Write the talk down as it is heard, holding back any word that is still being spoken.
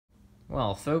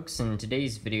Well, folks, in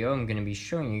today's video I'm going to be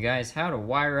showing you guys how to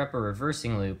wire up a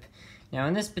reversing loop. Now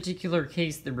in this particular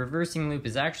case, the reversing loop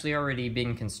has actually already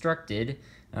been constructed,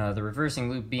 the reversing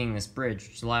loop being this bridge,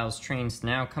 which allows trains to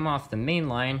now come off the main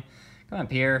line, come up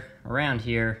here, around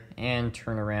here, and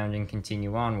turn around and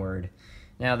continue onward.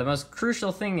 Now the most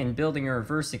crucial thing in building a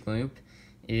reversing loop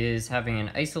is having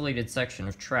an isolated section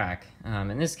of track.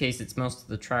 In this case, it's most of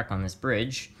the track on this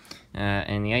bridge,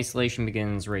 and the isolation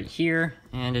begins right here,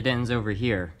 and it ends over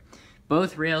here.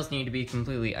 Both rails need to be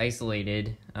completely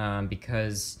isolated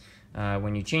because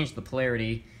when you change the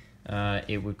polarity,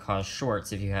 it would cause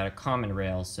shorts if you had a common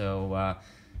rail. So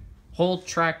whole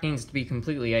track needs to be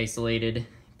completely isolated,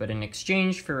 but in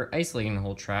exchange for isolating the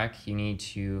whole track, you need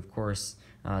to, of course,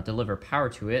 deliver power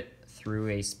to it through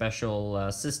a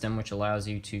special system which allows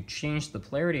you to change the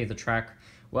polarity of the track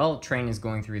while the train is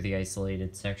going through the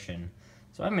isolated section.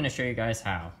 So I'm going to show you guys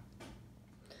how.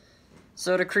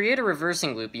 So to create a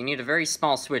reversing loop, you need a very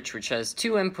small switch which has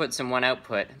two inputs and one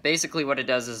output. Basically what it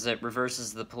does is it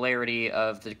reverses the polarity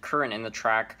of the current in the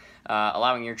track,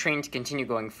 allowing your train to continue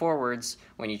going forwards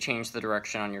when you change the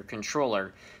direction on your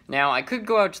controller. Now, I could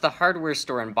go out to the hardware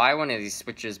store and buy one of these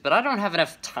switches, but I don't have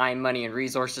enough time, money, and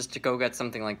resources to go get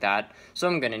something like that, so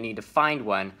I'm going to need to find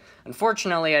one.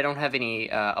 Unfortunately, I don't have any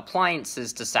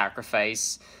appliances to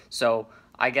sacrifice, so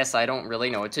I guess I don't really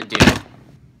know what to do.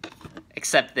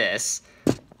 Except this.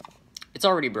 It's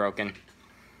already broken.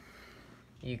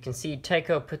 You can see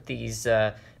Tyco put these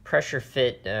pressure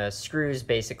fit screws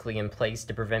basically in place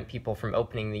to prevent people from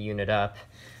opening the unit up.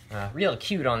 Real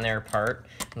cute on their part.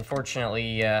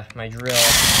 Unfortunately, my drill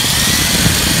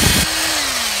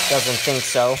doesn't think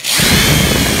so.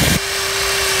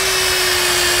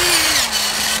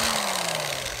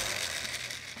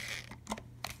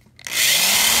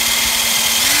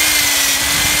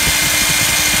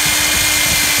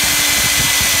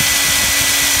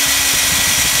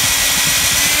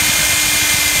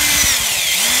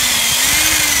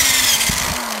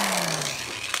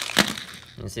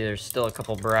 You see there's still a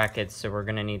couple brackets, so we're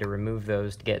going to need to remove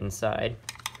those to get inside.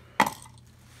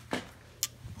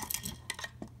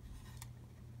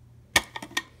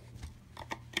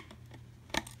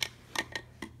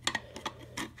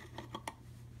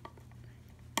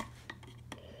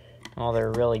 All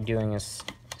they're really doing is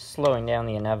slowing down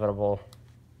the inevitable.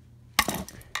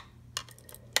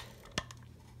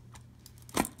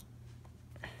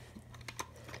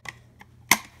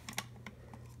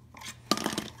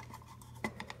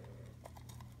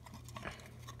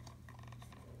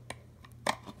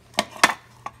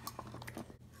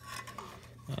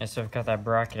 Yeah, so I've got that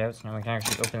bracket out, so now we can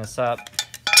actually open this up.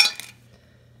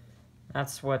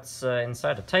 That's what's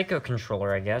inside a Tyco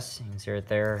controller, I guess. You can see right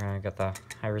there, I got the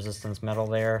high resistance metal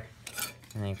there.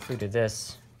 And they included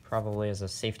this probably as a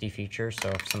safety feature, so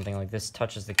if something like this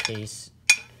touches the case,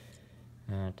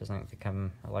 it doesn't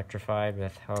become electrified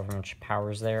with however much power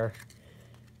is there.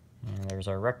 And there's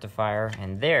our rectifier,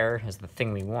 and there is the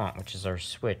thing we want, which is our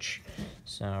switch.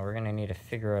 So we're going to need to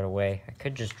figure out a way. I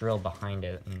could just drill behind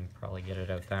it and probably get it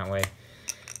out that way.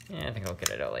 Yeah, I think I'll get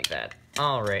it out like that.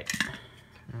 Alright.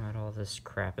 I don't know what all this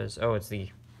crap is. Oh, it's the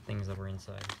things that were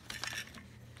inside.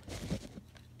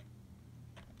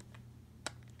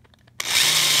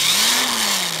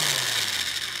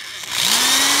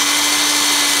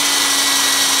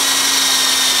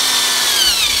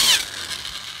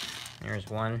 There's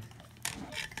one.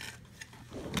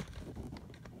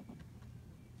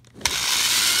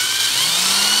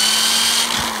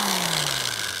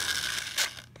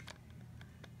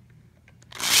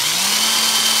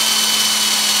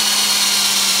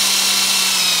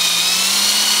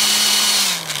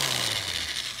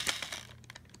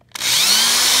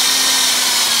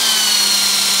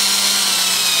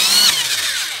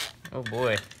 Oh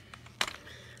boy.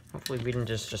 Hopefully we didn't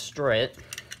just destroy it.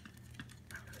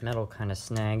 Metal kind of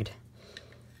snagged.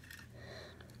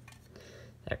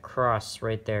 That cross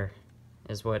right there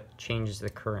is what changes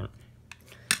the current.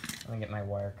 Let me get my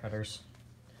wire cutters.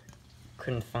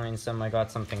 Couldn't find some, I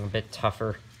got something a bit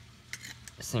tougher.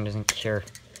 This thing doesn't care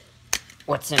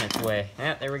what's in its way.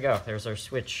 Yeah, there we go, there's our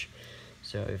switch.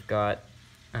 So we've got,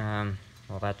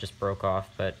 well that just broke off,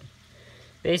 but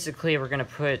basically we're gonna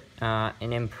put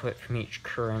an input from each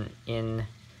current in,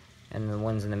 and the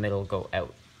ones in the middle go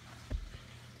out.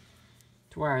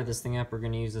 To wire this thing up, we're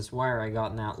going to use this wire I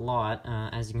got in that lot.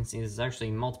 As you can see, there's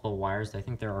actually multiple wires. I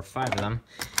think there are 5 of them.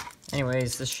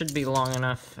 Anyways, this should be long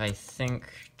enough, I think,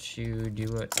 to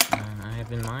do what I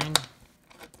have in mind.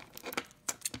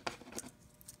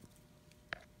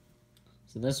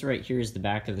 So this right here is the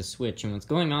back of the switch, and what's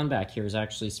going on back here is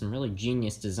actually some really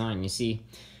genius design. You see,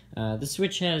 the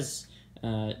switch has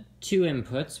two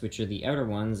inputs, which are the outer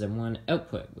ones, and one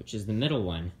output, which is the middle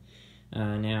one.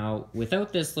 Now,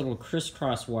 without this little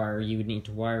crisscross wire, you would need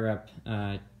to wire up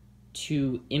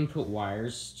two input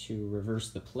wires to reverse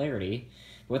the polarity.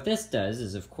 What this does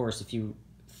is, of course, if you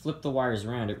flip the wires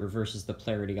around, it reverses the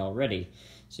polarity already.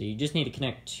 So you just need to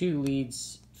connect two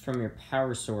leads from your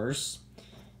power source.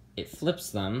 It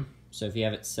flips them, so if you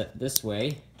have it set this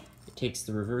way, it takes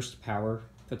the reversed power,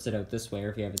 puts it out this way, or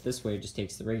if you have it this way, it just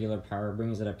takes the regular power,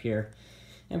 brings it up here,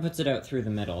 and puts it out through the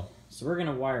middle. So we're going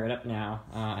to wire it up now.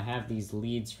 I have these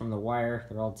leads from the wire,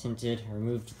 they're all tinted. I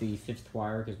removed the fifth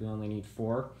wire because we only need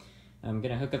 4. I'm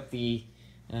going to hook up the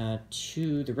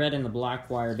the red and the black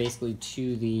wire basically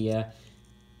to the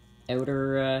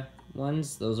outer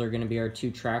ones. Those are going to be our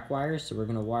 2 track wires, so we're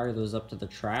going to wire those up to the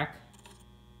track.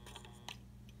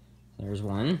 There's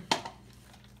one.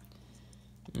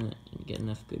 Didn't get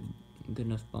enough good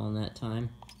enough ball in that time.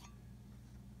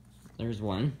 There's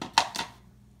one.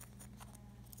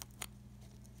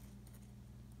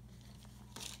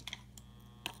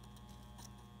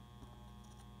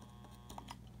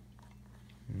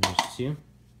 And there's 2.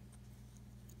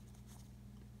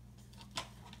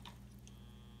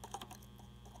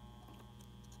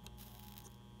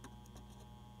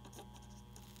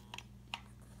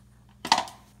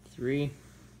 Three.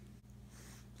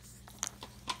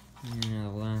 And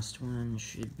now the last one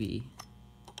should be,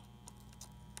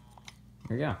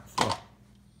 there we go, 4.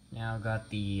 Now I've got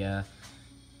the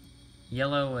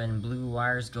yellow and blue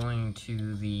wires going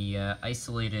to the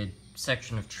isolated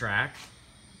section of track,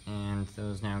 and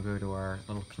those now go to our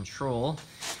little control.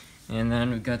 And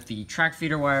then we've got the track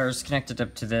feeder wires connected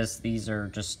up to this. These are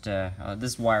just,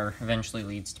 this wire eventually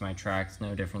leads to my track. It's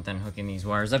no different than hooking these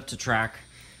wires up to track.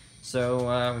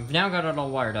 So we've now got it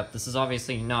all wired up. This is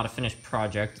obviously not a finished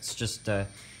project. It's just an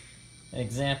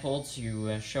example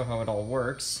to show how it all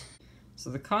works. So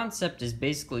the concept is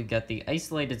basically got the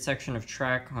isolated section of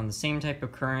track on the same type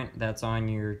of current that's on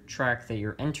your track that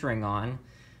you're entering on,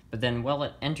 but then while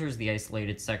it enters the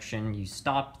isolated section, you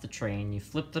stop the train, you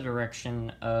flip the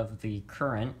direction of the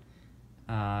current,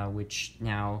 which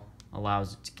now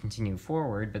allows it to continue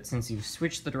forward, but since you've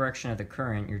switched the direction of the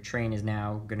current, your train is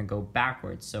now going to go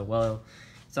backwards. So while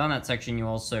it's on that section, you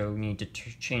also need to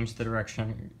change the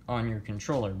direction on your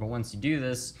controller, but once you do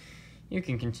this, you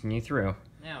can continue through.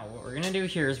 Now, what we're going to do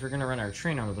here is we're going to run our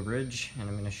train onto the bridge, and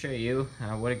I'm going to show you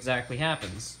what exactly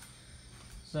happens.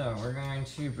 So, we're going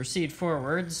to proceed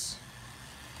forwards,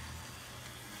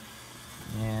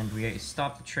 and we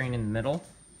stop the train in the middle.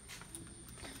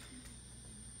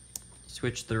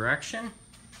 Switch the direction,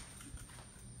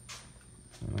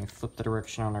 and we flip the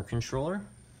direction on our controller,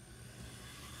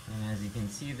 and as you can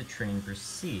see, the train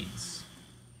proceeds.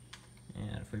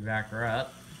 And if we back her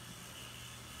up,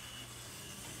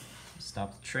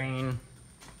 stop the train,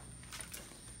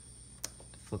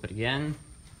 flip it again,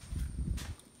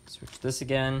 switch this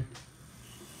again,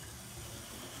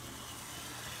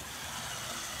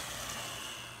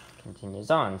 continues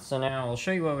on. So now I'll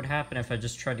show you what would happen if I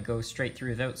just tried to go straight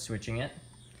through without switching it.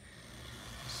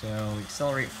 So we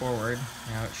accelerate forward.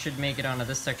 Now it should make it onto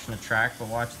this section of track, but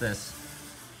watch this.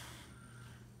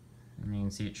 And you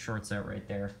can see it shorts out right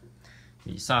there.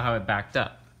 You saw how it backed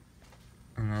up.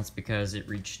 And that's because it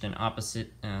reached an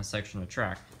opposite section of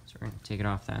track. So we're going to take it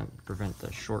off that to prevent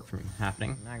the short from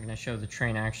happening. I'm not going to show the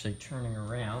train actually turning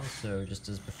around, so just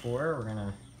as before, we're going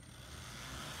to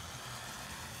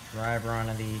drive her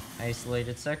onto the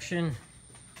isolated section,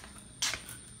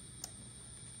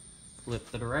 flip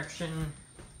the direction,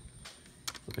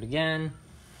 flip it again,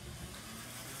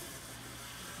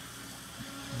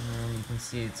 and you can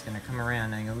see it's going to come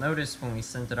around. Now you'll notice when we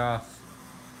sent it off,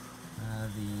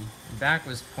 the back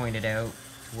was pointed out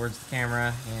towards the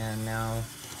camera, and now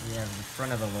we have the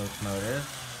front of the locomotive.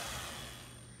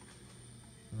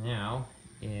 Now,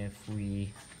 if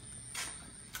we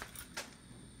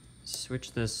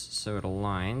switch this so it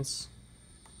aligns,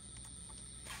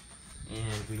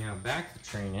 and we now back the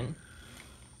train in,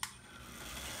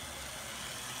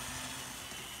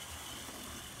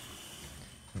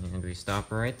 and we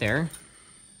stop right there,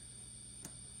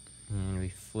 and we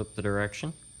flip the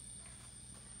direction,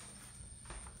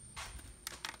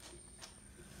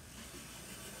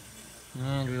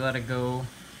 and we let it go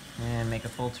and make a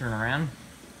full turn around.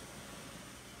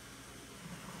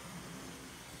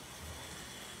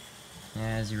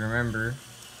 As you remember,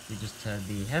 we just had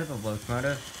the head of the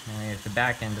locomotive, and we have the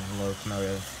back end of the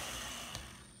locomotive.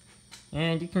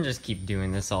 And you can just keep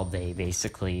doing this all day,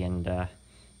 basically, and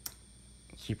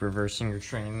keep reversing your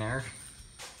train there.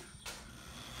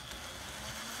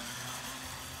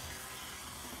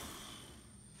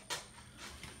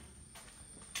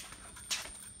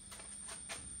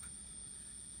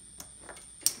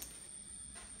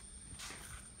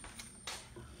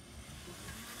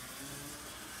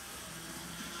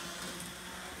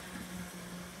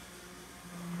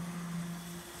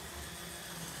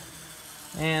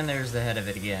 And there's the head of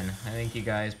it again. I think you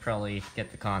guys probably get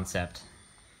the concept.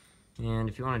 And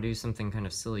if you want to do something kind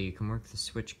of silly, you can work the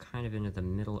switch kind of into the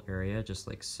middle area, just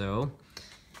like so.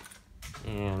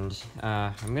 And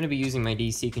I'm going to be using my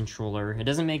DC controller. It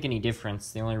doesn't make any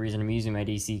difference. The only reason I'm using my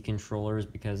DC controller is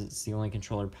because it's the only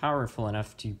controller powerful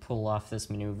enough to pull off this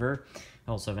maneuver.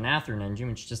 I also have an Athearn engine,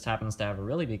 which just happens to have a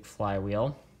really big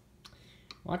flywheel.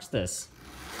 Watch this.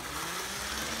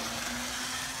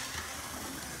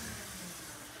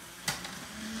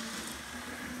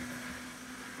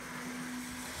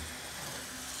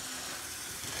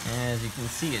 As you can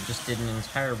see, it just did an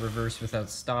entire reverse without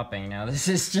stopping. Now, this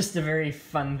is just a very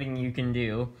fun thing you can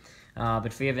do. But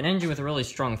if you have an engine with a really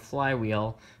strong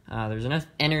flywheel, there's enough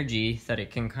energy that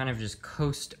it can kind of just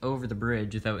coast over the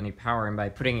bridge without any power. And by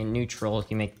putting it in neutral,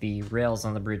 you make the rails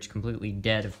on the bridge completely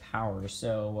dead of power.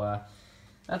 So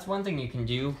that's one thing you can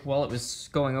do. While it was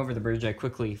going over the bridge, I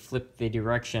quickly flipped the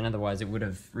direction. Otherwise, it would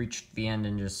have reached the end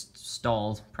and just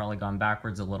stalled, probably gone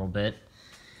backwards a little bit.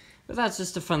 But that's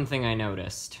just a fun thing I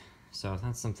noticed. So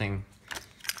that's something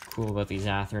cool about these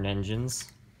Athearn engines.